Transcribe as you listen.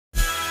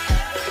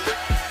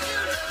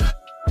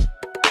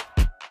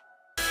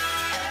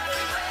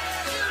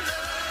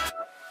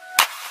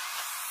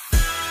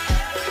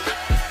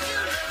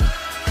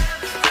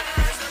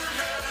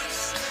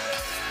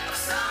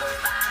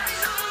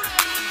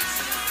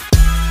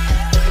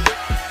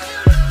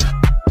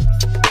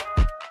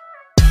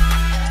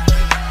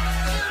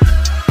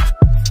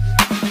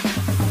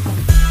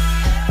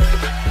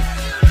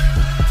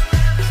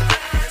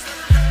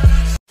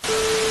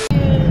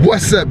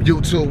What's up,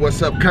 YouTube?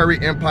 What's up, Curry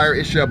Empire?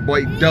 It's your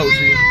boy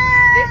Dozy.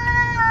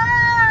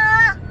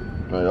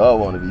 Man, y'all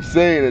want to be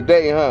seen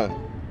today, huh?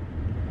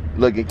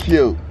 Looking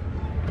cute.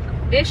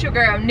 It's your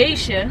girl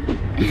Nisha.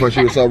 Before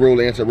she was so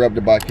rudely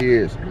interrupted by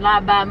kids.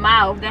 Loud by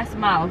mouth. That's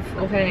mouth.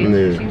 Okay.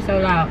 Yeah. She was so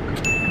loud.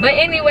 But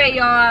anyway,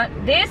 y'all,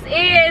 this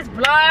is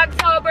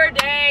Vlogtober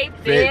Day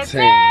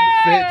 15.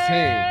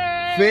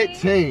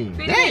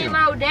 15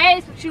 more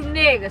days for you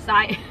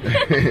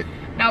niggas.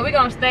 No, we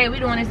gonna stay. We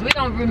doing this. We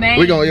gonna remain.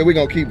 We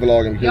gonna keep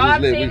vlogging because y'all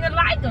it's lit. seem to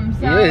like them.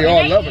 So yeah,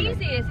 y'all loving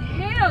easy them. as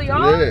hell,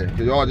 y'all. Yeah,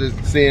 because y'all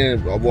just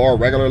seeing our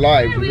regular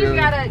life. Yeah, we just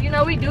gotta, you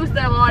know, we do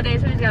stuff all day,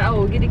 so we just gotta,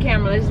 oh, get the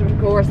camera, let's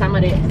record some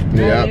of this.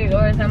 Yeah.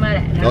 Record some of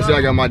that. Y'all see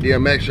I got my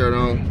DMX shirt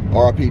on.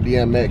 RP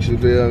DMX, you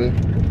feel me?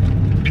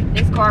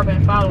 This car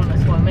been following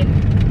us for a minute.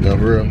 No,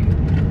 for real.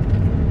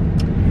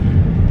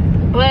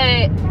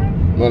 But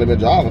Well, they've been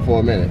driving for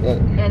a minute. But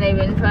and they've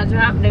been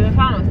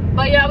following us.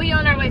 But yeah, we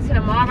on our way to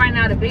the mall right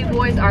now. The big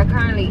boys are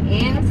currently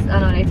in. Oh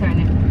no, they turned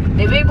in.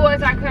 The big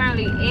boys are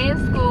currently in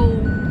school,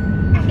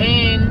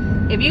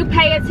 and if you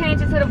pay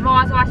attention to the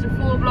vlogs, watch the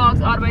full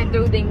vlogs all the way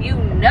through, then you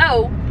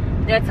know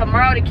that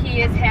tomorrow the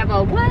kids have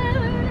a what?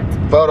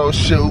 Photo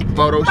shoot.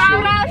 Photo shoot.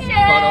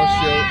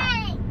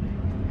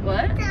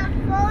 What?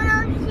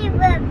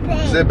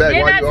 Sit back.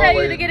 Didn't Why I you tell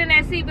always? you to get in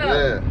that seatbelt?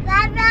 Yeah.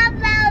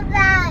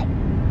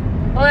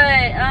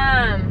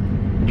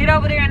 But get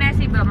over there in that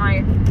seatbelt,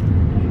 Maya.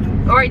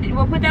 Or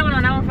we'll put that one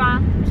on. That one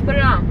fine. Just put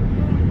it on.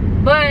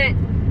 But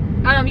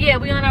yeah,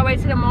 we on our way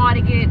to the mall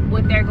to get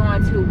what they're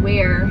going to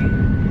wear.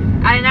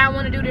 I did not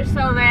want to do this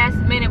so last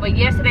minute, but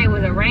yesterday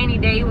was a rainy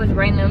day. It was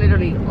raining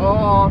literally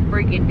all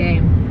freaking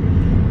day.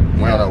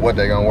 We don't know what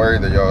they're gonna wear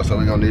either, y'all. So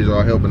we gonna need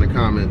y'all help in the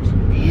comments.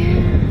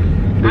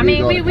 Yeah. I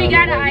mean, we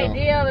got an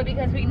idea of it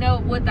because we know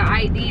what the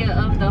idea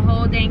of the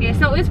whole thing is.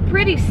 So it's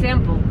pretty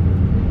simple.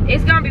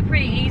 It's gonna be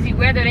pretty easy,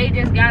 whether they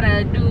just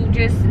gotta do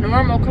just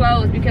normal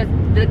clothes, because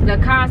the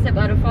concept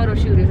of the photo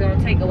shoot is gonna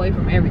take away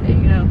from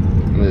everything, you know?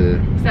 Yeah.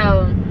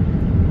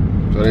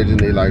 So they just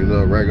need like a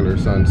little regular,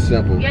 something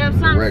simple. yeah,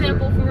 something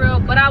simple for real.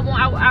 But I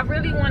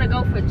really want to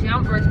go for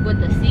jumpers, but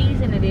the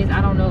season it is,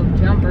 I don't know if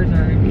jumpers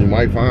are. You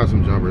might find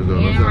some jumpers though.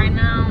 Yeah, right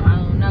now, I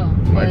don't know.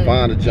 You might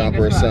find a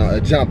jumper or something,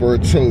 a jumper or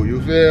two,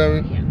 you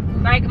feel me? Yeah.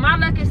 Like, my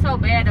luck is so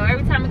bad though.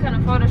 Every time we come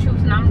to photo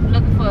shoots and I'm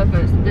looking for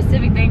a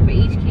specific thing for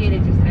each kid,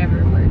 it just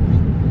never works.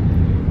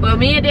 But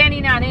me and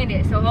Danny not in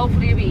it, so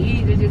hopefully it'll be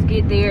easy to just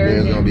get there. Yeah,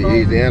 it's gonna be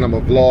easy, and I'm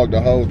gonna vlog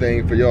the whole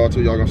thing for y'all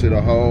too. Y'all gonna see the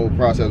whole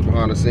process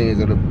behind the scenes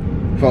of the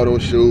photo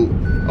shoot,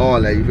 all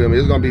that, you feel me?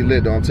 It's gonna be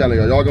lit though, I'm telling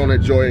y'all. Y'all gonna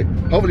enjoy it.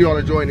 Hopefully y'all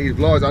enjoying these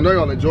vlogs. I know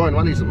y'all enjoying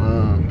them. I need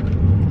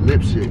some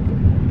lip shit.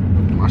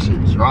 My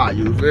shit dry,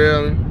 you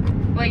feel me?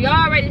 Well,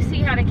 y'all already see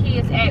how the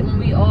kids act when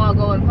we all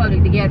go in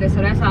public together, so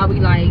that's why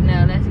we like,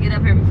 no, let's get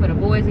up here before the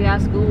boys get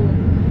out of school.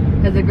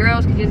 Because the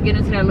girls can just get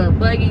into their little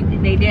buggy.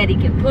 They daddy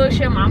can push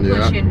them. I'm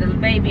pushing the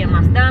baby in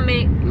my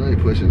stomach. You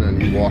ain't pushing nothing,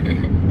 you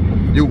walking.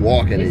 You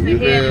walking it, you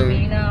feel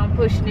me? You know, I'm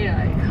pushing it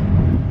like.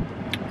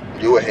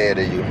 You ahead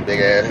of you, big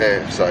ass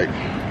head, psych. My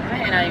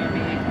head not even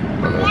big.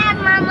 Yeah,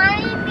 my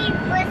mommy be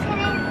pushing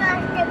it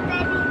because the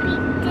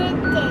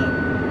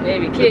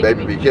baby be kicking. The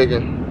baby be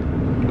kicking?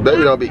 The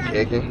baby don't be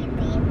kicking.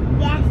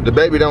 Yes. The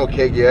baby don't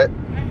kick yet.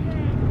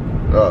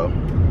 Oh.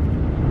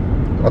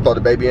 I thought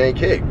the baby ain't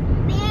kicked.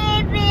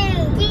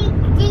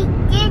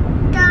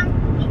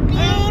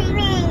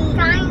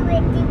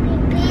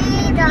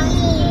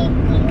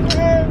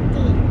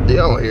 You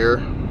don't hear.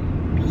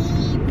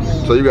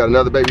 So you got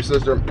another baby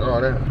sister?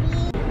 Oh, damn.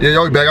 Yeah,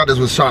 y'all back. I just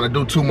was trying to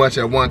do too much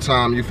at one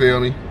time, you feel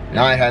me?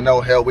 I ain't had no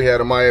help. We had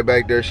Amaya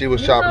back there. She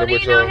was chopping it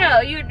with y'all. You don't need no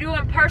help. You're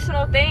doing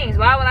personal things.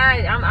 Why would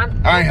I?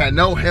 I ain't had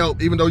no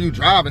help, even though you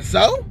driving,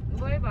 so?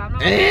 Boy, but I'm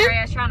not your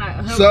ass trying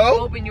to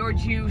open your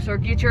juice or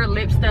get your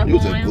lip stuff you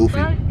on. You just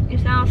goofy. You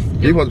sound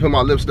stupid. You supposed to put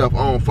my lip stuff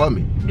on for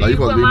me. Like, you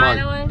supposed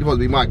to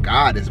be my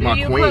goddess, my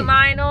queen. Do you put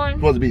mine on? You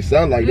supposed to be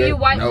something like that. Do you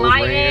wipe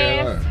my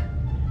ass?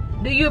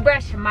 Do you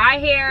brush my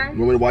hair? You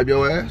want me to wipe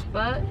your ass?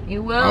 But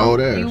you will. Oh,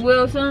 that. You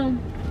will soon.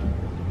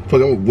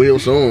 Fuck, I'm will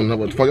soon.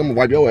 Fuck, I'm gonna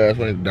wipe your ass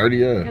when it's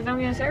dirty ass. Because I'm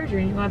getting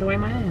surgery. You gonna have to wipe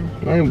my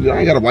ass. I ain't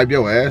gotta wipe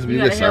your ass if you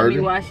get surgery.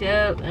 You gotta help me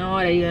wash up and all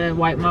that. You gotta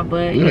wipe my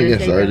butt. You ain't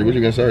getting surgery. What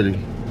you getting surgery?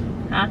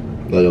 Huh?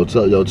 Like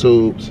your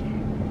tubes.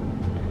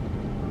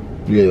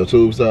 You get your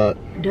tubes out?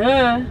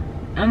 Duh.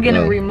 I'm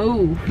getting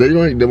removed.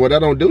 Well, that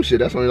don't do shit.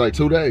 That's only like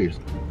 2 days.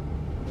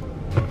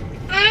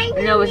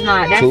 No, it's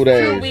not. That's 2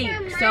 days. 2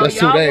 weeks. So that's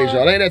 2 days,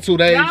 y'all. Ain't that 2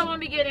 days? Y'all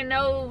won't be getting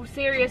no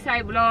serious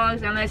type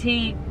vlogs unless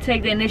he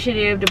take the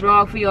initiative to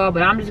vlog for y'all.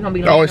 But I'm just gonna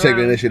be. I always take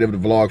the initiative to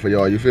vlog for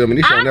y'all. You feel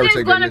me? I'm never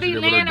just gonna be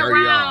laying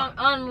around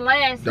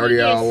unless he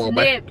gets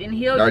snipped, and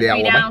he'll just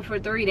be down for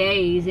 3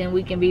 days, and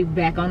we can be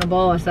back on the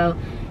ball. So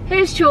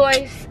his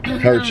choice.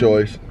 Her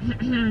choice.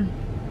 Hint,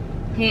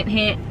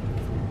 hint.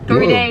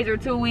 3 days or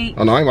 2 weeks.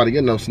 Oh no, I ain't about to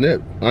get no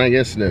snip. I ain't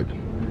getting snipped.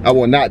 I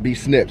will not be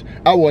snipped.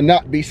 I will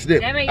not be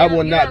snipped. I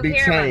will not be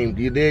tamed.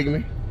 You dig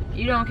me?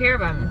 You don't care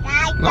about me.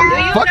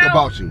 No, fuck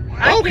about you.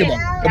 I don't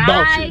care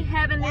about you.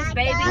 Having this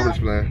baby. I'm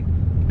just playing.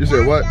 You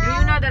said what? Do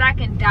you know that I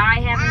can die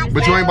having this?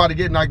 But you ain't about to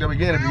get knocked up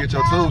again if you get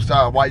your tubes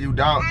tied while you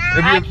down.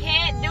 If I you,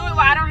 can't do it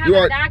while I don't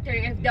have a doctor.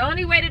 If the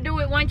only way to do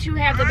it once you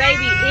have the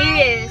baby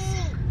is.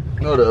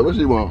 No, that. What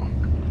she want?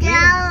 Go.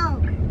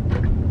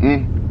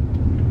 Hmm.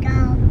 Go.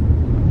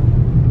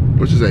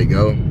 What you say?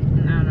 Go.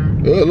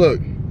 No. Oh,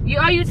 look.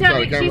 She's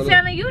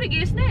telling you to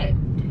get snipped.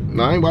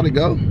 No, I ain't about to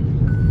go.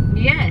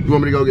 Yes. You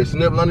want me to go get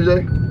snipped, Lonnie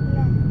J?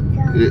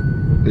 Yeah.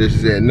 Yeah, she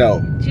said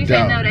no. She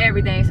said no to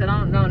everything, so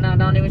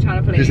don't even try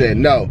to play. She said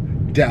no,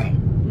 doubt.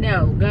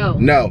 No, go.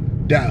 No,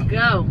 doubt.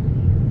 Go.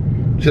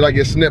 Should I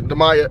get snipped,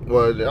 Demaya?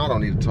 Well, I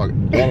don't need to talk. I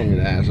don't need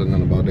to ask her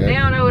nothing about that. They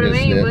don't know what it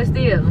means, but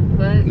still.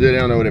 Yeah, they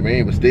don't know what it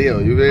means, but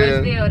still. You feel?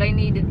 But still, they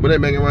need to. What they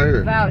making right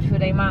here? Vouch for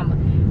their mama.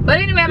 But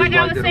anyway, like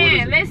I was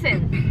saying,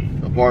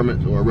 listen.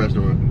 Apartments or a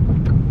restaurant?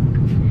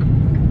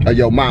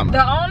 Yo, mama.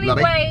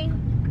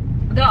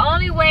 The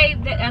only way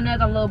that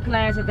another little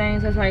plaza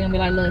things, that's probably gonna be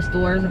like little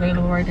stores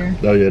available right there.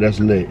 Oh yeah, that's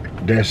lit.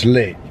 That's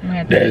lit.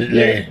 That's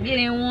lit. Get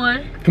in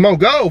one. Come on,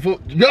 go.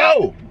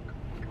 Go.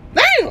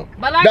 Damn.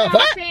 But like I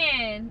was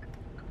saying,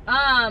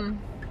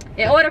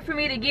 in order for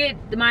me to get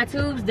my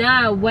tubes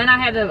done, when I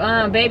have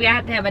the baby, I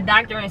have to have a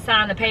doctor and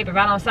sign the paper. If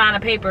I don't sign the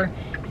paper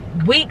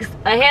weeks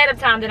ahead of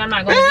time, then I'm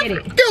not gonna get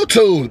it. Your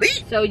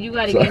tubes. So you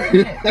gotta get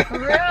it for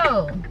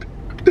real.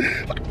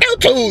 Your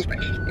tubes.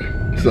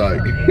 Sorry.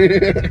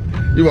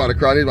 You want to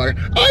cry? He's like,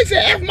 oh, he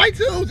said F my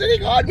tubes and he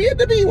called me at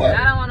the B word.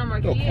 I don't want no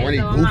more kids, corny,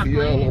 so I'm not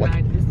playing.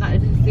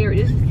 Like, this is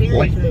serious. This is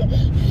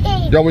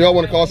serious. Yo, when y'all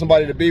want to call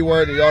somebody the B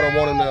word and y'all don't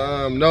want them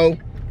to know,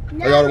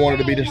 or y'all don't want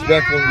them to be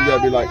disrespectful, you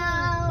gotta be like,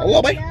 I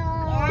love it.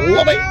 I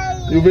love it.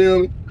 You feel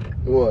me?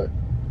 What?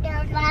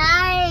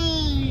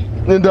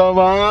 Divine.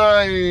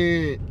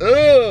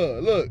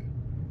 Look.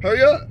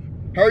 Hurry up.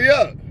 Hurry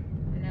up.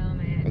 No,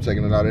 man. I'm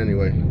taking it out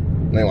anyway.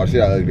 I ain't want to see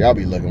how ugly I'll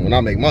be looking when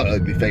I make my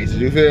ugly faces,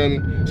 you feel me?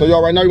 So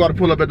y'all right now, you about to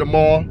pull up at the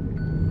mall.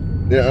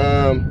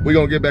 Yeah, we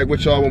gonna get back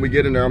with y'all when we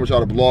get in there. I'm gonna try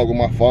to vlog with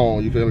my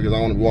phone, you feel me? Because I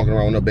don't want to be walking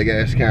around with a big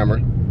ass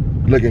camera.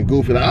 Looking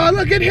goofy, like, oh,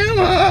 look at him.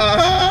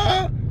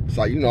 It's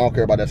like, you know, I don't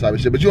care about that type of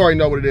shit, but you already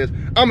know what it is.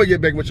 I'm gonna get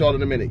back with y'all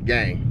in a minute,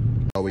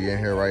 gang. Oh, we in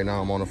here right now,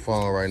 I'm on the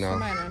phone right now.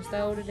 Somebody done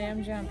stole the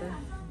damn jumper.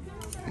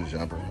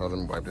 Jumper, let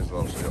me wipe this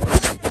off so y'all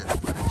see this.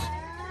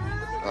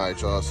 All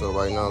right, y'all, so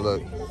right now,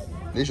 look.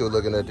 These you were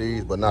looking at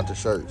these, but not the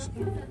shirts.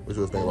 What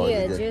you was thinking about?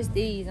 Yeah, just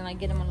these, and I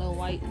get them a little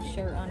white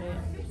shirt under it.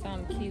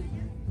 Something cute.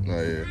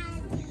 Oh, yeah.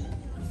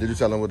 Did you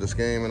tell them what the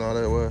scheme and all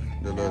that was?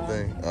 The little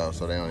thing? Oh,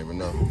 so they don't even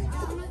know.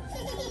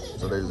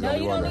 So they just gonna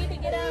be wondering. No, you don't need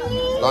to get out.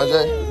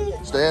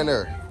 Lonjay, stay in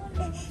there.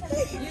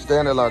 Stay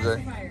in there,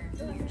 Lonjay.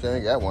 She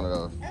ain't got one of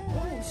those.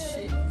 Oh,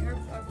 shit.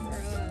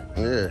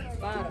 Yeah.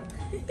 Bottom.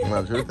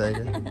 Not what you're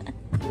thinking.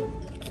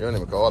 You don't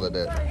even call it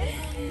that.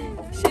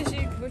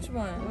 Shit, which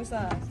one? What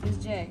size? It's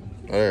J.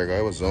 There you go.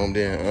 It was zoomed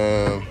in.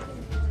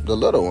 The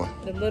little one.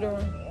 The little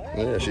one?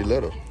 Yeah, she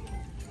little.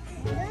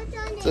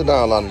 Sit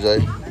down, Lonjay.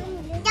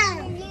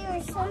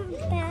 There's some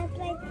bad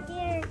right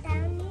there,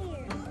 down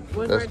here.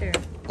 What's right there?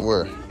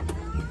 Where?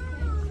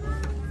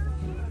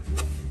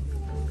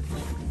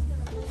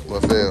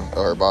 What fell?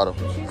 Oh, her bottom.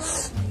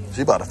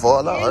 She about to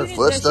fall out. Her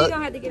foot stuck. She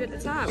gonna have to get at the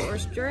top or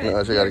straight.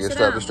 No, she gotta get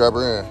strapped to strap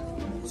her in.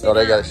 No,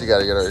 she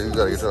gotta get her. You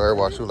gotta get your hair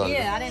washed too, Lonjay.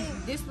 Yeah, I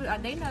didn't.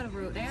 They know the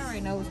route. They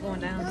already know what's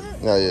going down.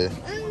 Oh yeah.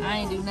 I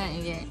ain't do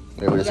nothing yet.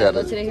 Yeah, we just had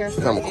to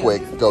come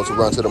quick.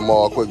 Run to the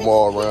mall. Quick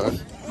mall run.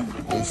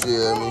 You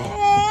feel me?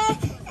 What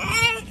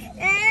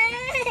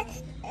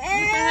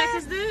the heck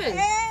is this?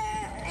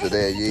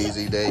 Today a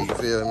Yeezy day. You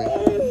feel me?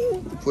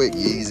 Quick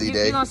Yeezy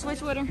day. You gonna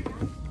switch with her?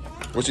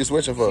 What you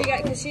switching for?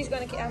 Cause she's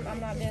gonna. I'm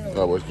not dealing with her.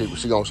 No, well,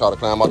 she gonna try to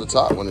climb out the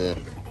top one then.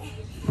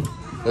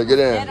 Hey, get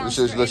in.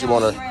 Unless you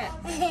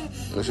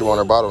want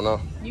her bottle, no.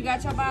 You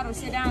got your bottle.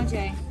 Sit down,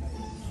 Jay.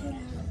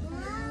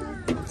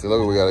 See, look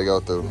what we gotta go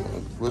through.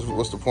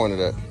 What's the point of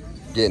that?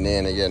 Getting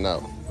in and getting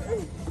out.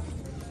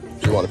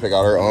 She want to pick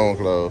out her own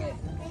clothes.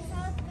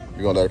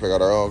 You gonna let her pick out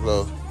her own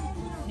clothes?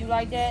 You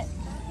like that?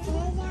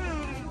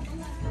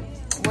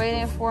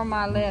 Waiting for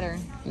my letter.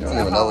 You don't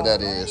even know what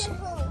that is.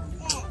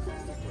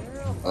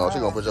 Oh, she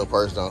gonna put your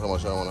purse down. How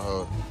much you don't want to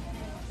hold?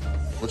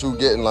 What you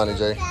getting, Lonnie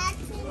J?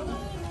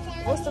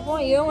 What's the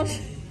point? You don't want.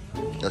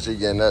 Yeah, she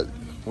getting that.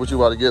 What you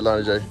about to get,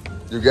 Lonnie J?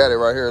 You got it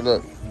right here.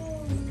 Look.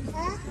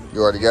 You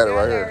already got it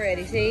right here.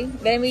 Already, see?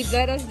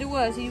 Let us do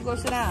what? So you go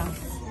sit down.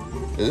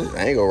 Is this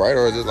angle right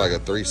or is this like a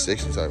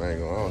 360 type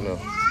angle? I don't know.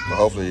 But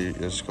hopefully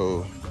it's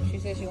cool. She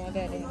said she want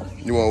that then.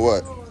 You want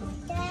what?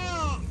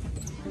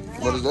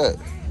 What is that?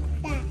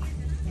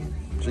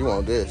 She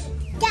want this.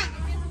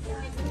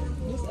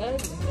 It's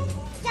ugly.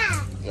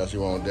 Yeah, she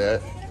want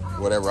that.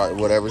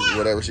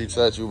 Whatever she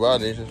touch you by,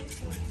 Nisha.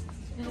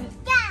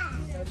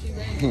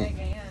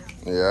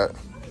 Yeah.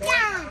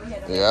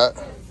 Yeah.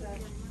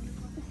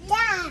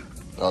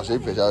 Oh, she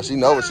pitch out. She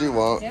know what she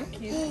want.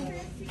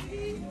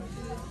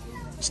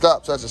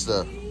 Stop touching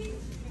stuff.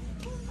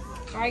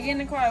 All right, get in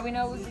the car. We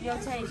know what's your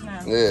taste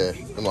now. Yeah,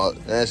 come on.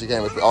 And she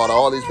came with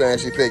all these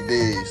pants. She picked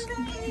these.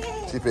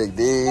 She picked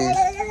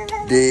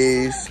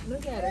these.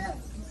 Look at her.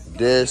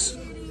 This.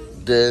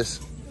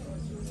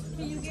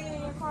 Can you get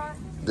in your car?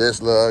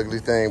 this little ugly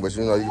thing, but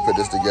you know you can put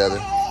this together.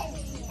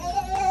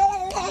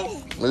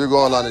 Where you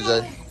going, Lonnie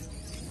J?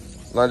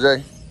 Lonnie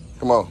J,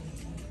 come on.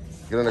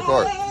 Get in the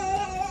cart.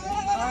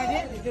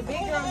 Alright, the big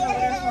girl's over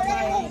there for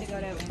Maya. We need to go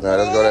that way. Nah,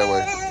 let's go that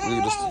way.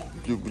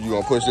 You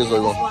gonna push this or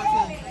you gonna?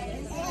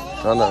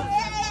 No, no.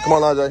 Come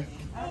on, Lonnie J.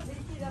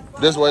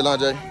 This way, Lonnie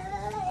J.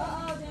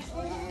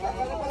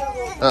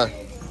 Huh?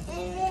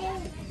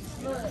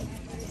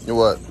 You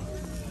what?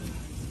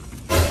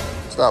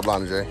 Stop,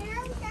 Lonnie J.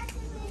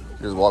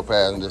 Just walk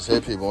past and just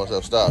hit people and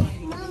stuff. Stop.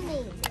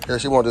 Here,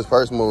 she want this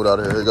purse moved out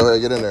of here. Go ahead,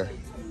 get in there.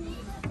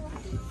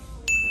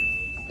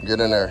 Get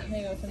in there.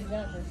 There go some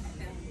jumpers.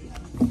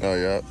 Oh,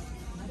 yeah.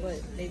 But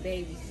they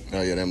babies.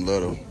 Oh, yeah, them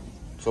little.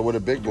 So where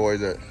the big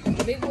boys at?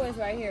 The big boys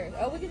right here.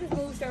 Oh, we can just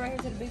move straight right here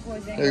to the big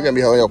boys. Yeah, you gonna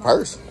be holding your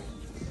purse.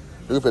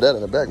 You can put that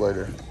in the back right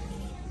there.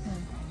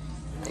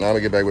 Now I'm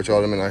gonna get back with y'all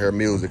in a minute. I hear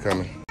music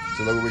coming.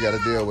 So look what we gotta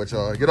deal with,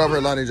 y'all. Get over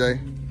here, Lonnie J.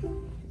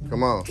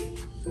 Come on.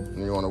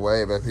 And you wanna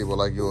wave at people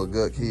like you're a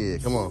good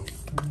kid. Come on.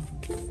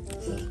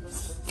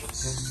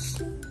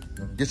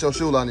 Get your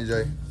shoe, Lonnie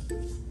J.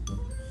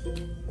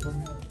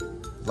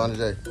 Lonnie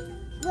J.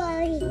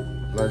 Lonnie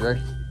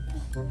J.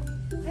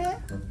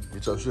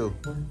 Get your shoe.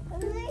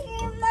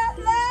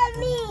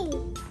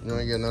 You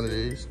ain't getting none of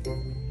these.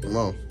 Come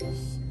on.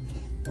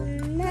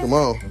 Come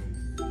on.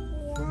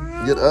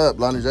 Get up,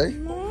 Lonnie J.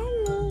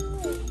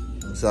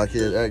 See how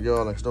kids act,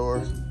 y'all, in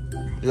stores?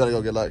 You gotta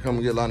go come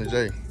and get Lonnie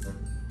J.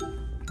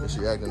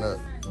 She acting up.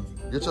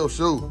 Get your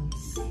shoe.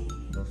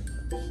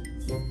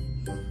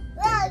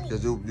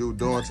 Cause you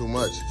doing too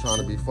much,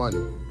 trying to be funny.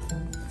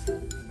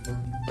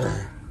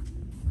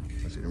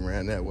 She done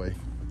ran that way.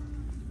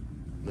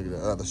 Look at the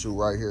other shoe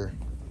right here.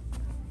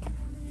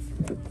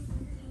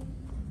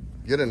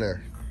 Get in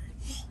there.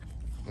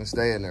 And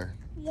stay in there.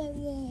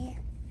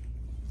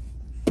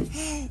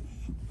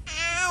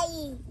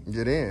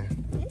 Get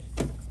in.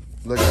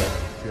 Look at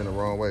her. She in the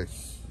wrong way.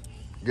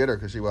 Get her,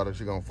 cause she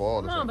gonna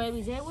fall. Come on,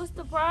 baby J. What's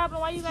the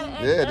problem? Why you gotta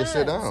act Yeah, up? just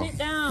sit down. Sit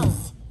down.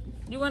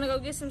 You wanna go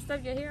get some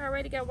stuff? Your hair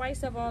already got white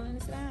stuff all in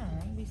it. Sit down.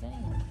 You be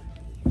saying.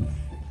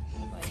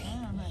 Like,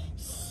 damn, honey.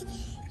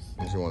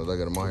 And she wanna look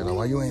at her mom like,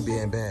 why you ain't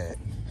being bad?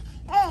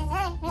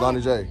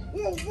 Lonnie J.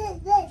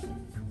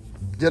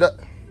 Get up.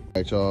 All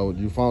right, y'all.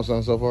 You found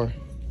something so far?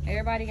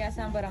 Everybody got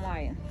something but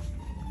Amaya.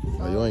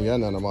 Oh, you ain't got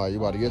nothing, Amaya. You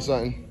about to get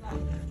something?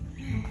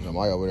 And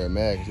Amaya over there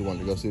mad because she wanted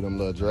to go see them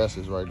little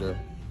dresses right there.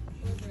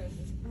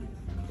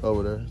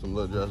 Over there. Some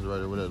little dresses right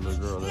there with that little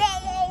girl there.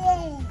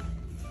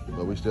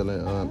 But we still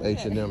in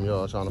H&M,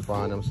 y'all, trying to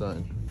find them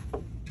something.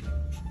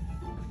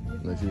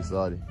 And she's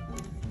sorry.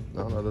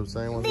 No, the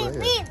same ones right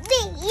here.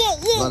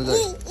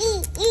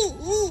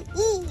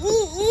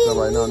 So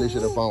right now, they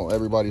should have found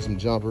everybody some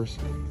jumpers.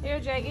 Here,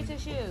 Jay, get your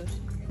shoes.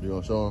 You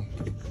gonna show them?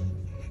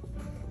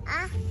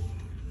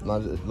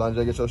 Lonnie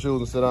J, get your shoes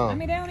and sit down. I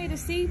mean, they don't need to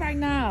see right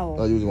now.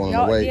 Oh, you just want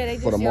them to wait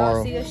for tomorrow?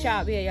 Y'all see the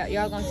shop. Yeah,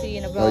 y'all gonna see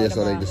in the vlog. Oh, yeah, so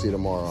tomorrow. they can see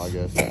tomorrow, I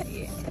guess. Yeah.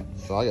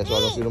 So I guess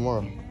y'all gonna see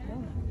tomorrow.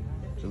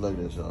 So look at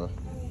this, y'all.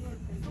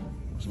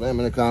 Spam in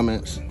the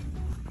comments.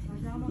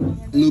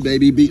 New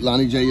baby beat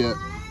Lonnie J up.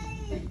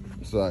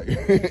 It's like.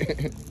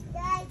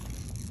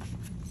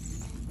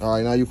 All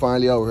right, now you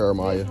finally over here,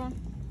 Maya.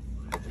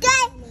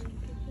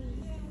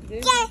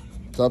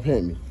 Stop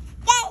hitting me.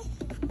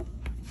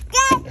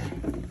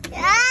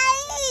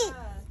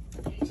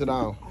 Sit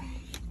down.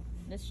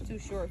 That's too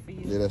short for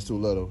you. Yeah, that's too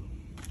little.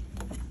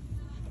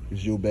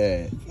 Cause you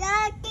bad.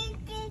 Gotta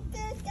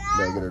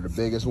get her the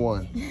biggest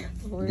one.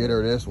 Get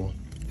her this one.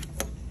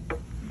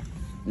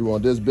 You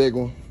want this big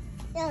one?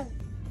 Yeah.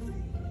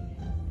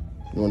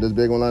 You want this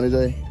big one, Lonnie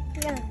J?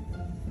 Yeah.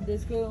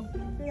 This cool?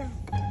 Yeah.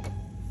 I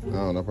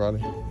don't know, probably.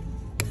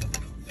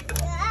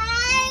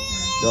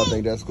 Y'all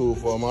think that's cool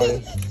for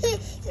Amaya?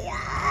 For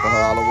her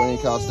Halloween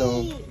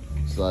costume?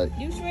 It's like,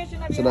 You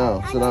stretching up sit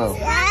down, sit down.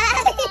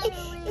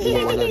 You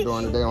gonna wear that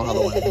during the day on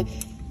Halloween?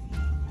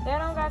 They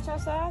don't got your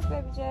size,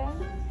 baby J.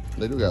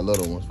 They do got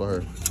little ones for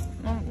her.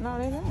 No,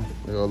 they don't.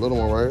 They got a little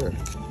one right here.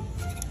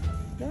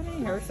 That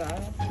ain't her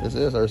size. This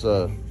is her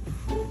size. Not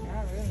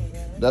really,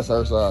 baby. That's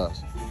her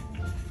size.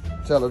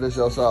 Tell her this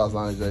your size,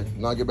 Lonnie J.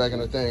 Now get back in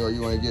the thing or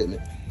you ain't getting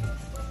it.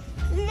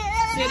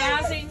 Sit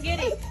down so you can get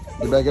it.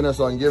 Get back in there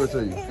so I can give it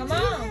to you. Come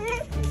on.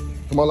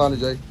 Come on, Lonnie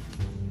J.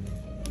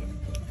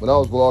 When I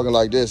was vlogging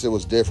like this, it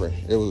was different.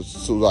 It was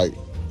so like,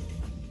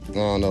 I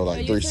don't know,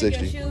 like So you 360.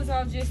 took your shoes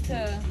off just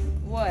to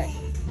what?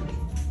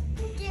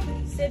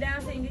 Sit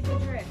down so you can get your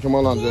dress. Come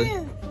on, Lonnie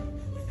J.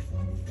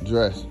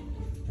 Dress.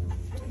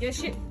 Your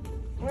shit.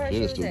 Where are It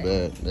is shoes too at?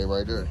 bad. They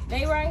right there.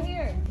 They right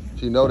here.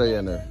 She know they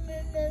in there.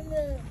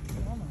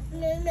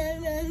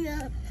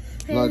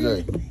 Lonnie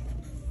J.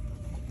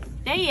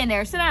 They in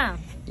there. Sit down.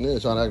 Yeah,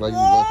 trying to act like you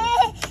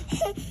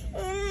looking.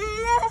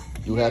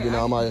 You happy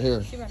now? I'm out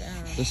here. She about to,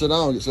 Just sit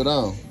down. Sit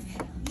down.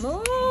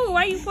 Move.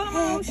 Why you pulling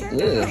my whole shirt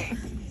Yeah. down?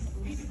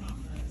 This is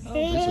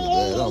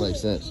bad. It don't make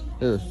sense.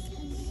 Here.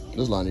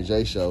 This Lonnie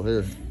J show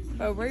here.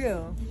 For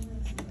real.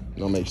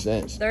 Don't make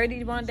sense.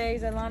 31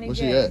 days at Lonnie Where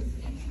J. she at?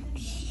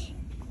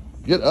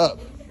 Get up.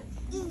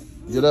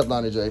 Get up,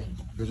 Lonnie J.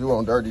 Cause you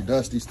on dirty,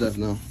 dusty stuff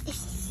now.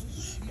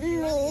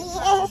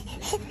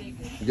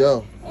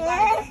 Go.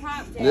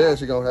 Yeah,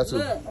 she gonna have to.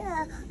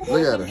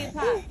 Look at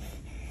her.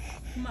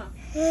 Come on.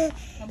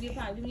 Come get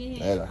popped. Give me your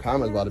hand. Hey, the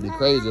comments about to be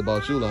crazy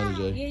about you, Lonnie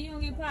J. Yeah, you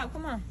don't get popped.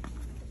 Come on.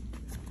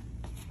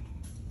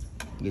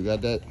 You got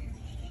that?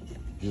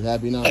 You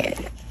happy now?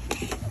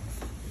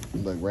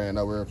 You like ran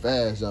over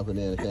fast jumping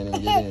in and can't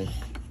even get in.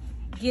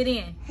 Get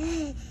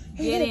in.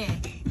 Get in.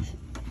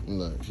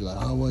 Look, she's like,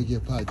 I don't want to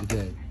get popped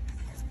today.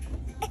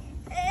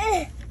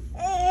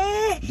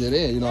 Get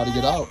in. You know how to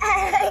get out.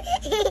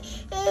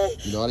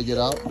 You know how to get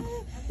out?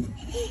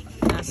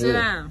 Now sit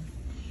down.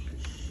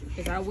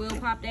 Because I will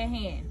pop that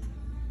hand.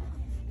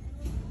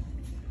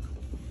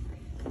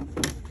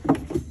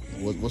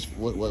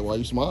 Why are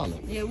you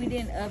smiling? Yeah, we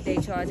didn't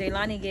update y'all.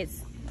 Jaylani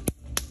gets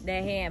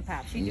that hand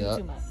pop. She do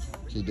too much.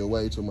 She do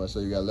way too much, so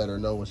you gotta let her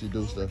know when she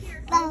do stuff.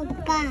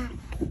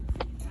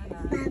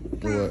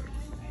 Do what?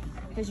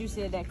 Because you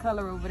said that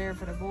color over there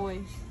for the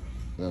boys.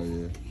 Oh,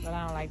 yeah. But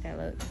I don't like that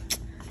look.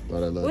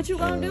 What you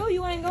gonna do?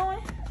 You ain't going?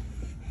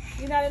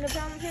 You not in the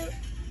family trip?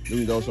 We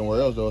can go somewhere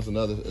else, though. It's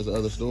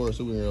another store,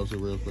 so we can go to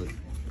real quick.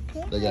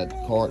 They got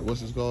card.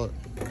 What's this called?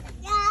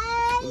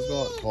 What's it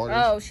called? Carter's.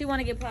 Oh, she want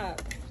to get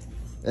popped.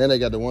 And they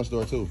got the one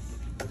store, too.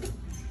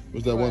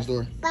 What's that one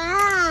store?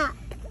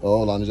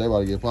 Oh, Lonnie J about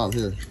to get popped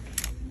here.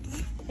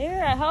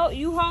 Here,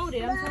 you hold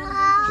it. I'm trying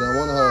to. She don't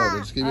want to hold it.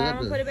 Just keep it up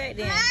there. Put it back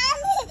then.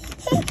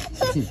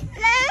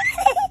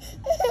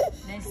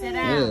 Then sit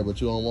down. Yeah,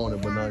 but you don't want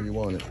it, but now you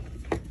want it.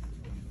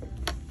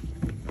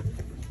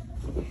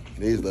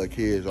 These little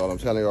kids, y'all, I'm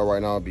telling y'all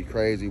right now, it'd be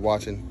crazy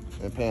watching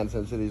and paying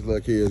attention to these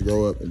little kids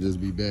grow up and just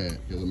be bad.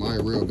 Because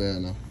mine real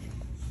bad now.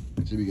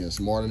 She be getting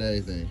smart than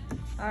anything.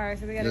 All right,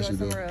 so we got to go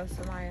somewhere else,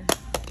 Samaya.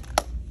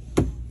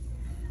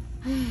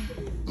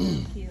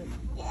 Cute.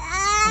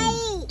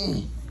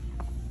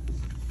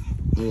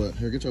 Do it.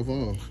 Here, get your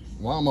phone.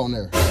 Why I'm on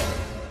there?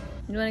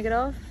 You want to get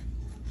off?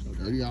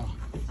 Okay, y'all.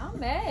 I'm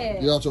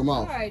mad. Get out your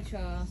mouth. All right,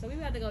 y'all. So we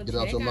about to go Get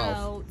check out your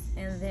mouth.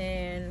 and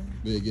then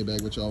We'll get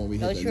back with y'all when we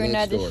hit go the to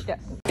next another store.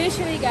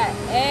 Officially got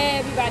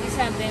everybody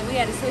something. We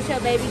had to switch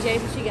up Baby J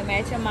so she can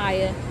match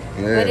Amaya.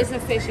 Yeah. But it's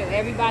official.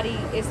 Everybody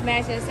is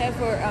matching except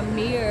for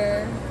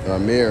Amir.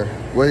 Amir.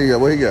 What he got?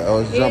 What he got?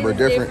 Oh, his jumper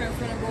different.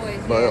 From the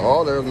boys. But yeah.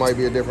 all theirs might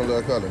be a different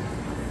little color.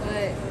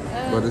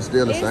 But it's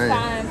still the same. It's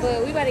fine,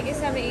 but we about to get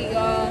something to eat,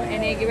 y'all,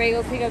 and then get ready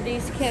to go pick up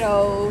these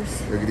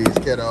kiddos. Look at these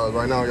kiddos.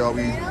 Right now, y'all,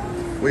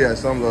 we at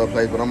some little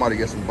place, but I'm about to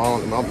get some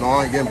bone. No,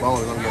 I ain't getting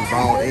bones. I'm getting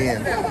bone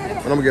in.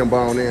 But I'm getting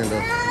bone in,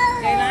 though.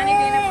 Jaylani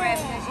being a friend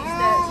because she's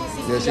stuck.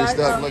 Yeah, she's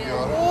stuck. Look,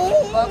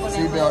 y'all.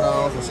 Seatbelt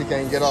on, so she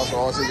can't get off, so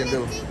all she can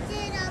do.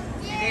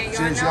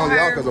 She only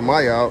out because of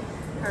my out.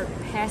 Her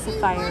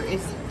pacifier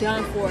is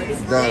done for. This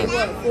is Done. day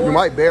what, We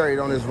might bury it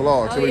on this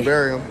vlog. Should we yeah.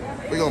 bury him?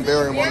 We're going to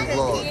bury him on this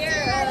vlog.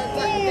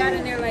 Got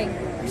in there like,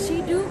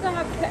 she do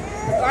got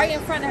her right in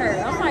front of her.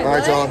 I'm like, All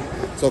right, what?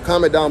 y'all. So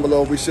comment down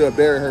below if we should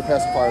bury her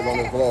pacifiers on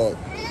this vlog.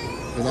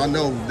 Because I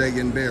know they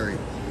getting buried.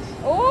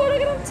 Oh,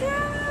 look at them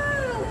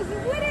toes.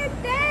 What is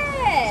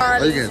that?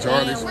 Are you getting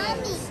Charlie's?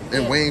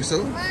 And wings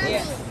too?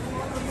 Yeah.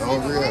 Oh,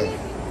 real.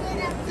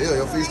 Yeah,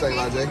 your feet stay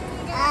like Jay.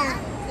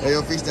 Hey,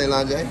 your feet stay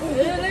like Jay.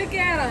 Look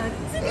at her.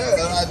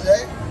 Yeah, like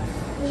Jay.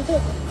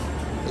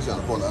 They're trying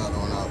to pull the other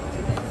one out.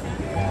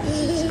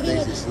 She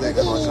thinks she's slick.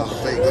 That's why she's trying to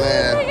fake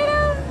laugh.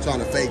 Trying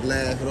to fake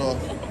laugh it off.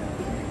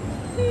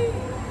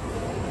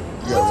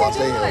 You gotta watch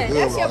their hair good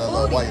with all that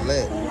little white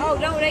leg. Oh,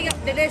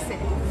 listen.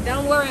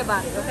 Don't worry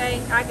about it,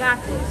 okay? I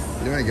got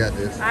this. You ain't got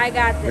this. I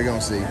got this. We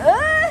gonna see.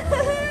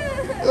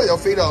 Look, your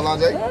feet on,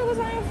 Lonjay. What's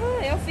on your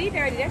foot? Your feet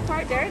dirty. That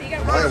part dirty. You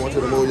got I want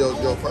you to move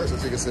your purse so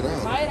you can sit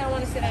down. Maya don't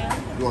want to sit down.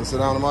 You want to sit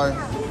down, Maya?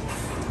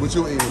 What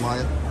you eating,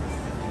 Maya?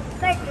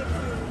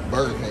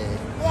 Burger King.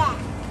 Yeah.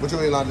 What you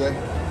eating, Lonjay?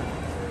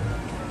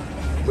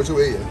 What you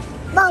eating?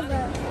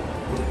 Bubble.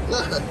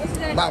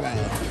 Bye-bye.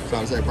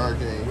 Trying to say Burger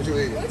King. What you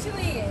eating? What you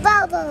eating?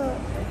 Bubble.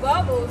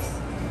 Bubbles.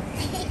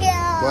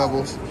 Yeah.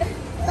 Bubbles.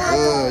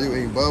 You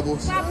eating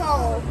bubbles?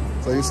 Bubble.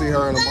 So you see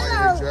her and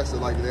Maya, they dressed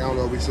like they don't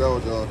know if we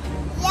showed y'all,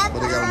 but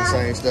they got on the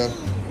same stuff.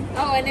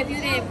 Oh, and if you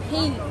didn't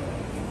pee.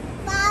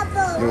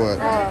 Bubble. You what?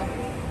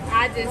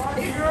 I just.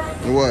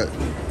 You what?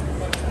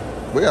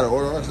 We gotta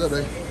order our stuff,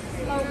 eh?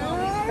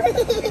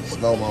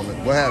 Slow moment.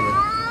 What happened?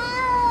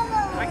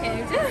 I can't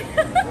even tell you.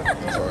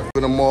 I'm sorry.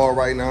 In the mall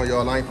right now,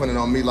 y'all. I ain't putting it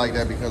on me like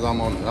that because I'm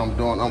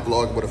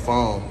vlogging with a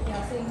phone,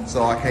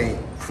 so I can't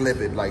flip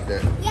it like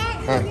that.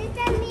 Huh?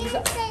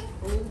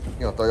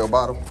 You gonna throw your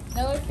bottle?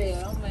 No, it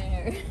fell. I'm laying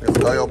here. You gonna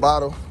throw your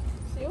bottle?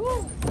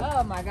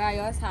 Oh my God,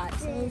 y'all, it's hot.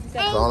 So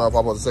I don't know if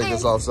I'm supposed to take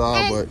this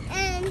outside, but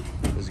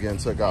it's getting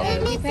took out.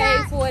 And we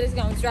paid for it. It's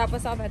gonna drop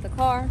us off at the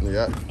car.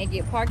 Yeah. And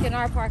get parked in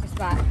our parking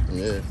spot.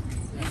 Yeah.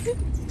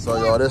 So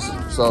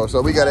y'all,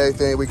 so we got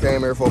everything we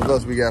came here for.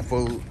 Plus we got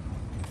food.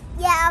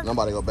 Yeah.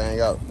 Nobody go bang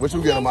out. What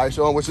you get, Mike?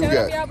 Show 'em what you Show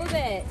got. them your book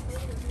bag.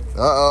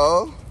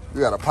 Uh-oh. You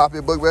got a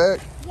pocket book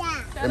bag?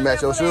 Yeah. And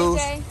match your shoes?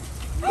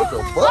 What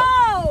the fuck?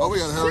 Oh, we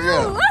gotta hurry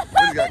up. We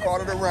just got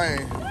caught in the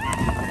rain.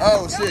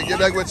 Oh shit, get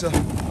back with you.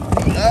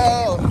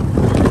 Oh.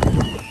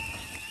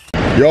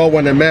 Y'all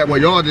wasn't at Matt,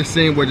 well, y'all just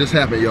seen what just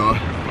happened, y'all.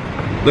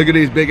 Look at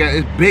these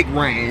it's big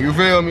rain, you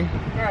feel me?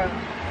 Bro.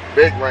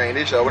 Big rain.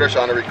 These over there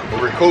trying to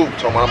recruit.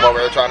 So I'm over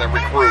there trying to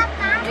recruit.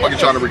 Fucking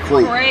trying to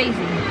recruit. Crazy.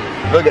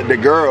 Look at the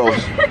girls.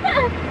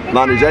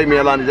 Lonnie J, me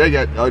and Lonnie J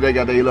got, oh, they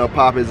got their little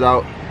poppies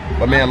out.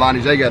 But me and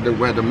Lonnie J got the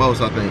went the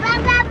most, I think.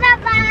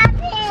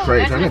 It's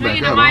crazy. Turn it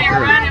back up. My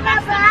stomach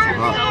hurts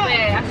so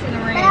bad. I shouldn't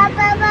have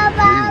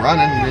ran. You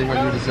running, you want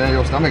you to say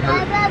your stomach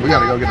hurt. We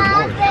gotta go get the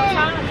boys.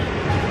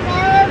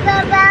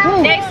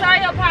 They saw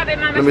your poppy,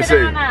 mama. Let me see.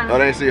 Oh,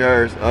 they see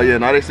hers. Oh yeah,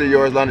 now they see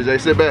yours, Lonnie J.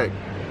 Sit back.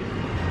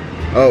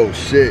 Oh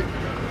shit.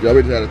 Yo,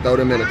 we just had to throw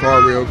them in the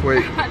car real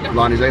quick.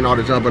 Lonnie J know how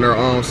to jump in her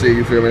own seat,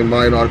 you feel me?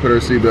 Might know how to put her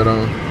seatbelt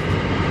on.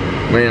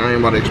 Man, I ain't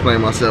about to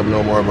explain myself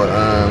no more, but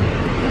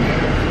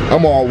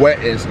I'm all wet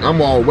and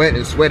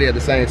sweaty at the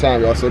same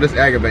time, y'all. So this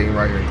aggravating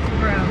right here.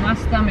 Bro, my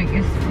stomach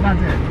is about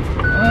to.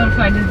 Oh, it's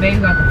like this baby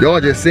about to.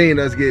 Y'all just seen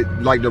us get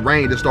like the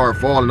rain just start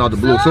falling out the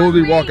blue. As soon as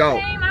we walk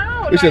out,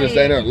 we should have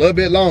stayed there a little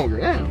bit longer.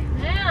 Yeah.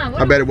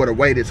 I bet it would have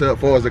waited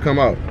for us to come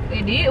out.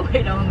 It did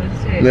wait on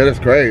us shit. Yeah, that's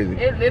crazy.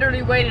 It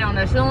literally waited on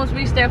us. As soon as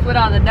we stepped foot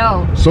out the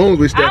door. As soon as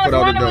we stepped foot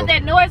out the door. I was wondering what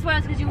that noise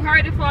was because you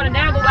heard it falling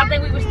down, but I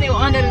think we were still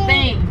under the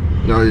thing.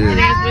 Oh yeah. And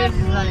that's what it's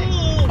like.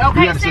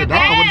 Okay, you gotta sit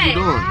down. What are you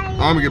doing? I'm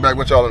gonna get back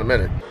with y'all in a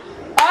minute.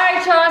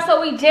 Alright y'all,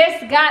 so we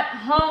just got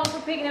home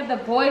from picking up the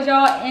boys,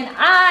 y'all, and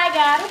I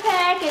got a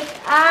package.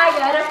 I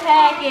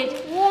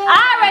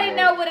already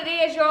know what it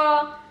is,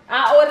 y'all.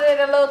 I ordered it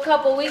a little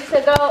couple weeks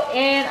ago,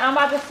 and I'm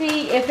about to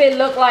see if it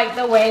looked like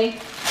the way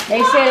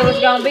they said it was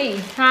gonna be.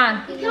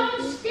 Huh? It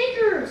comes with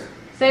stickers.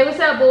 Say what's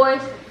up,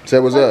 boys. Say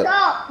what's up.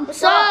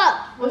 What's up?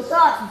 What's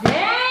up?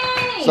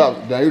 Dang.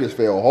 Stop. Now you just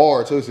feel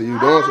hard too, so you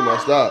doing too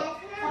much.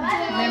 Stop.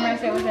 Remember,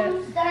 say what's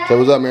up. Say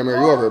what's up, man. You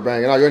over here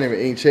banging out. You ain't even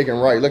eating chicken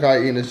right. Look how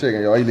you eating this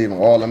chicken, y'all. You leaving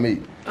all the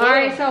meat.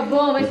 Alright, so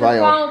boom, it's a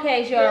phone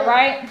case, y'all,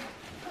 right?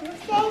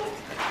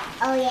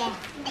 Oh yeah.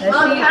 Let's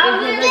see if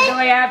it looks the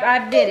way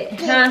I did it,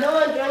 huh?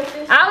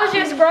 I was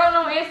just scrolling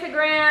on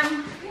Instagram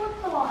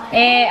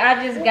and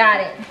I just got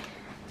it.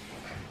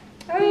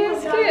 Oh, yeah,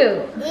 it's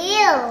cute.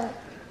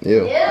 Ew.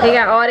 Yeah. They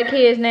got all the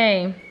kids'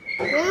 names.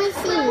 Let me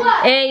see.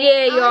 And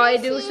yeah, y'all,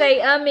 it do say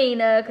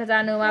Amina, because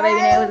I knew my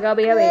baby name was going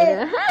to be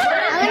Amina. I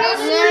want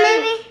to see,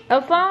 baby.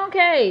 A phone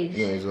case.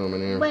 You ain't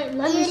zooming in. Wait,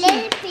 let me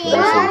see.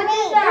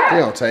 You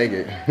don't take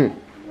it.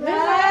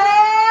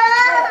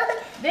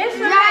 This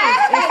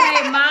right, it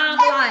say Mom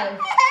Life.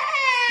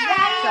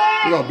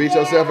 You gonna beat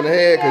yourself in the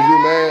head because you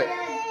mad?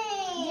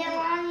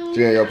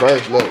 She in your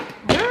purse, look.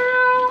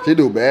 Girl. She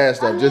do bad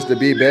stuff just to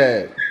be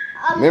bad.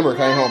 Remember,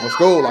 came home from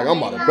school like I'm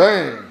about to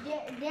bang.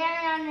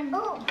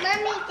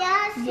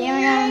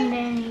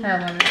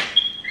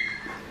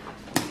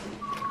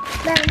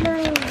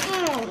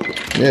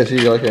 Yeah,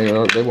 she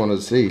okay. They want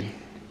to see.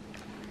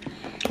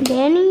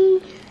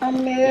 Danny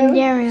and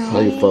Darian. How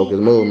you focus?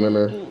 Move,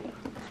 remember?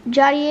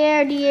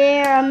 Jadier,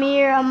 Dier,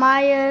 Amir,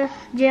 Amaya,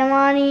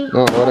 Giovanni.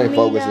 No, it ain't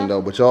focusing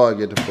though. But y'all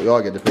get the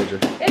picture.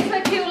 It's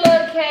a cute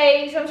little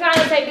case. I'm trying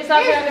to take this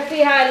off here to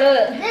see how it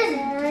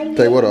looks.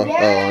 Take what up? Oh,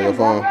 on your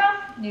phone.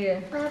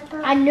 Yeah.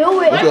 I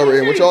knew it.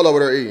 What y'all over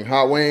there eating?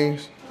 Hot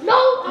wings? No.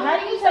 How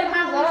do you take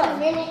my love?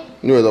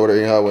 You was over there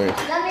eating hot wings.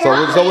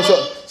 So what's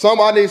up?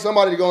 Somebody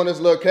to go in this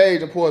little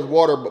cage and pour his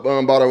water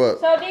bottle up.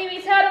 So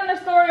DB, tell them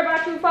the story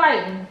about you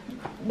fighting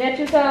that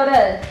you told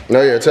us.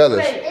 No, yeah, tell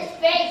us. It's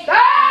fake.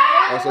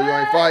 Oh, so you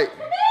ain't fight?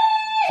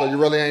 So you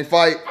really ain't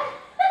fight?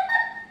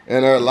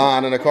 And they're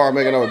lying in the car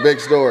making up a big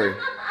story.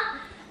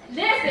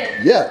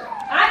 Listen. Yeah.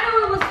 I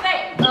knew it was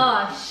fake.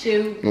 Oh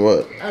shoot.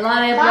 What? A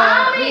lot of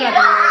blood. We got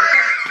to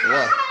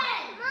What?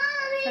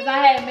 Cause I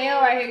had mail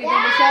right here getting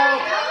the show.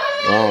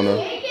 I don't know.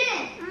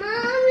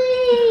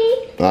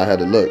 I had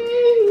to look.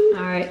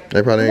 Alright.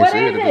 They probably ain't see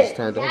it if it's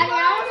turned on.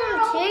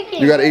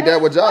 You gotta eat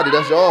that with Jody.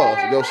 That's yours.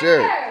 Go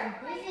share it. We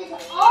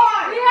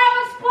have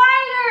a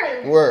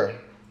spider. Where?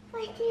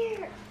 Right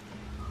here.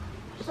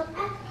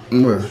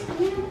 Where?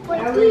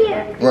 Right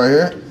here. Right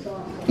here?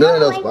 That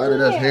ain't no spider.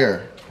 That's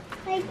hair.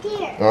 Right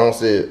there. I don't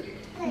see it.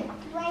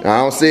 I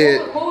don't see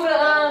it.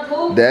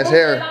 Who That's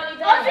hair. I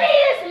see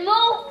it's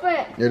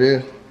moving. It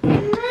is. Oh,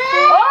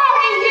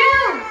 he's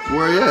huge.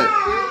 Where he at?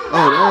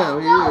 Oh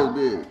damn, he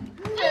is big.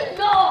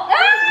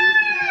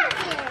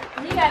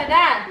 He gotta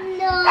die.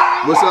 No.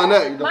 What's on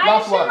that? The Mine fly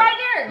is swatter. right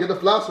there. Get the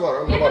fly swatter.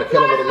 I'm about to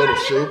kill him with a little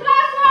shoe.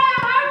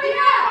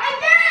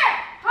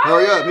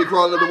 Hurry up, he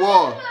crawling up the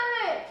wall.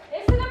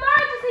 It's an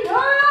emergency.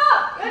 Hurry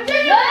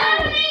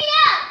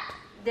up.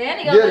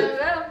 Danny Get gotta it.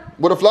 go.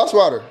 With a fly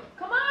swatter.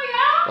 Come on,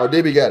 y'all. Oh,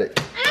 DB got it.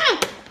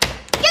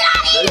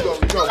 There you go.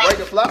 You gonna break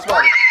the fly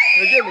swatter.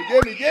 Hey, give me.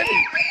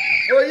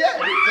 Where you at?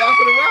 He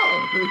flopping around.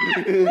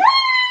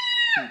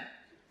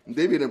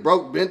 DB done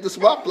bent the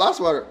fly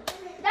swatter.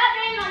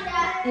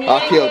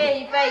 I killed him.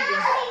 He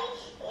faking.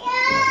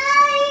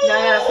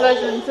 Y'all gotta flush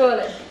in the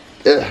toilet.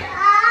 Yeah.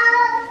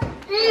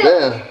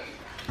 Damn.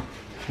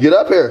 Get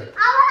up here.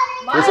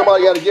 Well,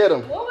 somebody gotta get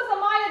him. What was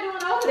Amaya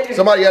doing over there?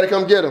 Somebody gotta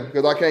come get him,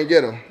 because I can't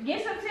get him.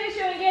 Get some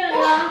tissue and get him,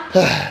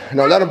 y'all.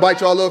 No, let him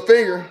bite your little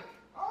finger.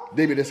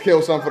 DB just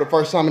killed something for the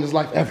first time in his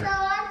life ever.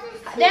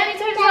 Danny,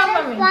 turn this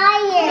off for me.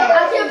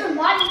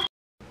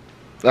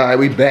 All right,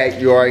 we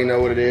back. You already know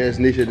what it is.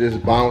 Nisha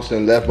just bounced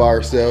and left by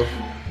herself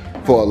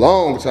for a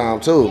long time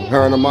too.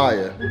 Her and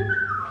Amaya.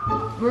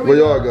 Where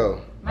y'all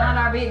go? Mine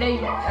are big. You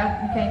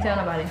can't tell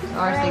nobody.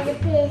 Our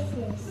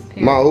secret.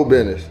 Ma, who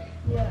business?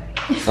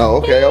 Oh,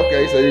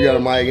 okay. So you got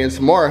Amaya getting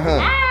smart, huh?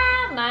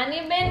 Ah, mind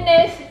your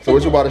business. So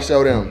what you about to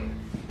show them?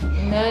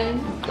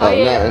 Nothing.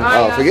 Oh, nothing.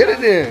 Oh, forget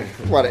it then.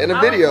 We about to end the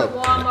video. I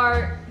went to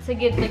Walmart to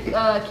get the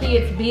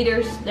kids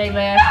beaters. They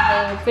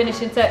last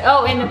finishing touch.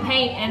 Oh, and the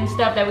paint and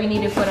stuff that we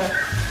needed for the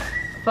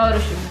photo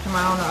shoot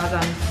tomorrow. I don't know.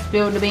 I done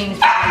spilled the beans,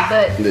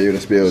 but yeah, you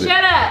done spilled it.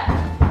 Shut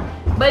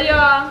up. But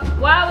y'all,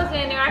 while I was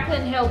in there, I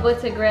couldn't help but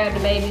to grab the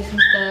baby some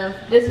stuff.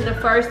 This is the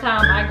first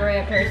time I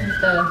grabbed her some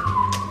stuff.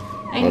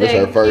 Ain't this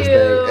her first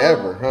thing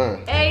ever, huh?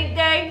 Ain't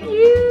that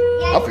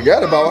cute? I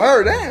forgot about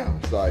her. Damn.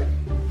 It's like,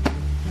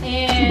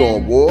 and you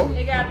doing, boy?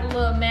 They got the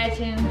little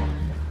matching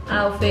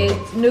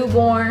outfits,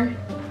 newborn.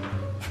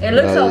 It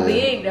looks so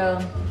big though.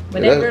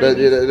 But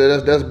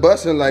that's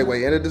busting. Like,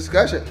 wait, end of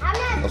discussion.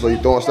 So you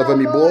throwing stuff at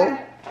me, boy?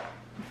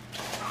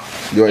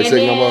 You ain't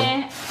saying no more?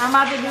 I'm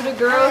about to do the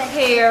girls'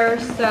 hair,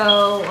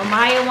 so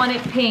Amaya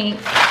wanted pink.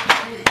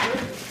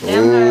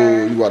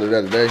 Ooh, you wanted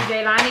that today?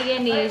 Jaylani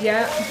getting these,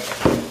 yep.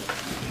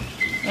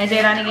 And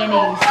Jaylani getting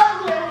these.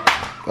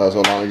 Oh,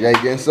 so Lonnie J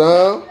getting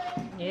some?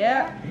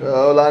 Yep.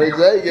 Oh, Lonnie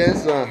J getting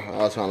some. I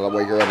was trying to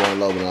wake her up on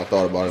low, and I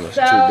thought about it. It's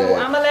so too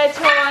bad. I'm gonna let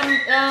y'all,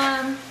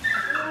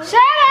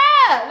 shut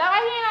up! No, he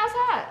ain't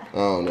outside. I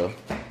don't know.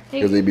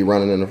 Because he be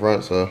running in the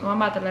front, so. Well, I'm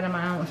about to let him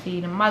out. I'm gonna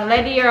feed him. I'm about to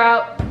let the air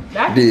out.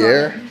 The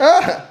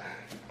air?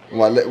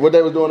 What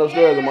they was doing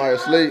upstairs? Am I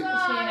asleep?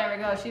 She ain't never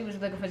go. She was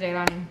looking for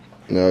Jaylani.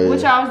 No, yeah. What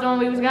y'all was doing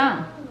when we was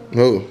gone?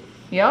 Who?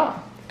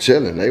 Y'all.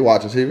 Chilling. They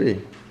watching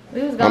TV.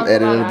 We was gone. I'm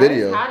editing the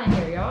video. It's hot in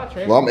here,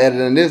 y'all. Well, I'm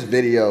editing this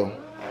video.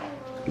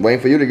 Waiting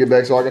for you to get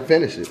back so I can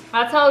finish it.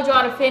 I told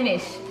y'all to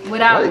finish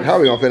without him. How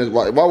are we gonna finish?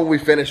 Why would we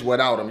finish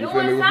without him? You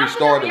feel me? We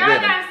started with him. Y'all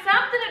got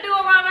something to do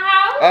around the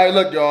house. All right,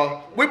 look,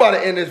 y'all. We about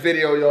to end this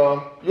video,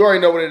 y'all. You already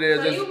know what it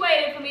is. So you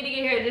waited for me to get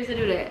here just to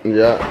do that?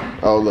 Yeah.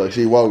 Oh, look,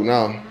 she woke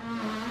now.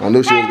 I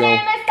knew she was going.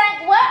 Hey, man, let's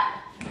think what?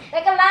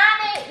 They can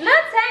line it.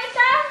 Look,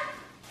 Tanka.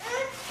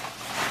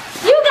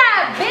 You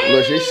got big.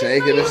 Look, she's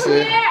shaking and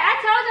shit. I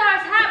told y'all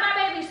it's hot. My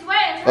baby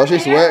sweating. Oh,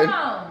 she's sweating?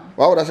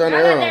 Why would I turn the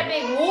air on? that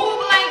big wool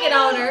blanket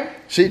on her.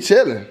 She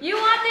chilling. You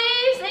want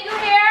these in your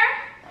hair?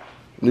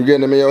 You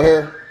getting them in your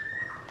hair?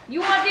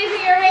 You want these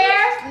in your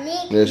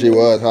hair? Yeah, she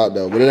was hot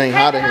though, but it ain't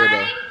hot in here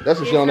though. That's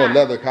what she on that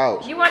leather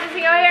couch. You want this in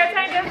your hair,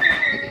 Tanka?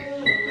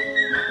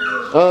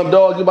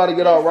 Dog, you about to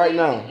get out right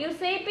now. You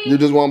sleepy? You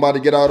just want about to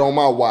get out on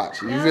my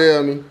watch. You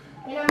feel me?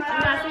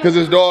 Cause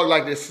this dog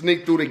like to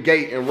sneak through the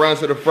gate and run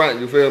to the front.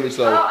 You feel me?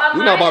 So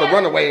you're not about to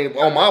run away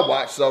on my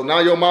watch. So now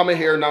your mama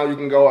here. Now you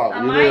can go out.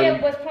 You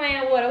Amaya was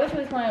playing water. What you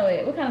was playing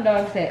with? What kind of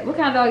dog is that? What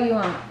kind of dog you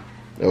want?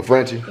 A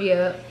Frenchie.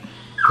 Yeah.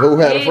 Who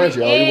had a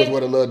Frenchie? Oh, he was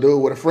with a little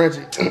dude with a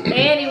Frenchie.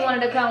 And he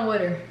wanted to come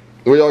with her.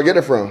 Where y'all get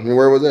it from? And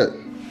where was that?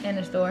 In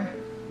the store.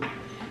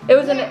 It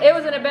was in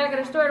the back of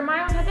the store.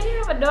 My aunt, they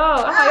have a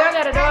dog. I'm like, y'all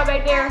got a dog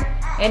back there?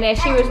 And then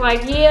she was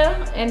like,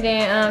 yeah. And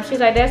then she's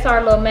like, that's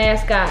our little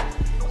mascot.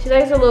 She's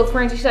like, it's a little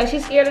Frenchie. She's like,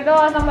 she's scared of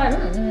dogs. I'm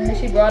like,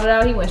 She brought it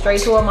out. He went straight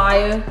to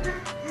Amaya.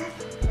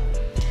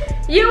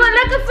 You were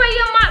looking for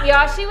your mom,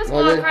 y'all. She was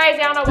going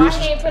crazy. I don't know why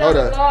she ain't put on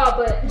the dog,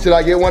 but. Should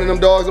I get one of them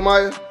dogs,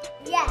 Amaya?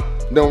 Yeah.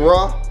 Them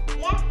raw?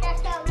 Yeah,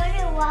 that's not what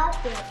it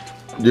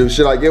was.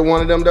 Should I get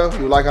one of them though?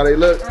 You like how they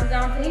look?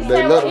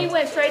 He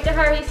went straight to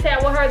her. He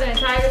sat with her the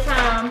entire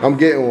time. I'm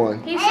getting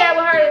one. He sat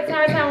with her the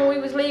entire time when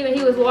we was leaving.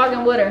 He was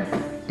walking with her.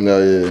 No,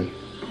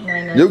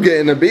 yeah. You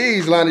getting the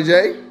bees, Lonnie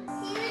J.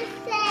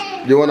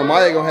 You and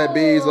Amaya gonna have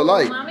bees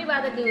alike. Mommy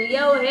about to do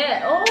your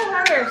hair. Oh,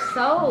 her hair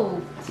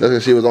so. That's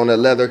because she was on that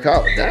leather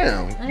couch.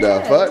 Damn.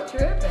 The fuck?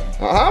 Tripping.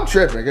 I'm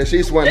tripping because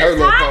she's sweating her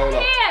little cold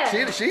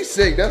off. She's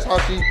sick. That's how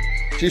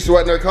she's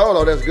sweating her cold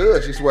off. That's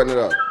good. She's sweating it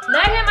up.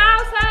 Let him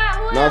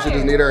outside. Who now she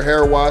just need her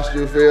hair washed.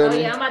 You feel me? Oh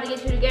yeah, I'm about to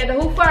get you together.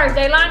 Who first,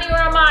 Jaylani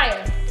or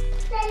Amaya?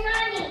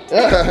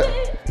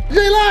 Jaylani.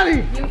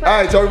 Jaylani.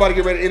 All right, so everybody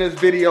get ready to end this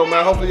video,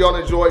 man. Hopefully y'all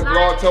enjoyed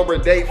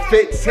Vlogtober day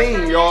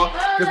 15, y'all.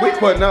 Because we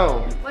putting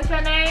on. What's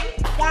your name?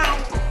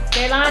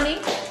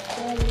 Jaylani.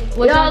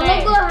 Y'all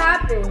look what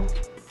happened.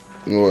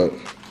 What?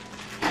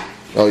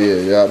 Oh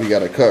yeah, we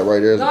got a cut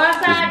right there. Go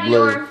outside,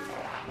 Dior.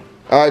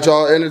 All right,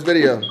 y'all, end this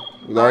video.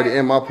 We already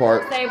in my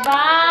part. Say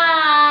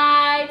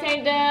bye,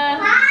 Tanka.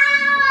 Bye.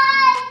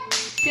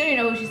 She don't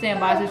even know who she's saying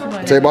bye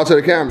to. Say bye to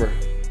the camera.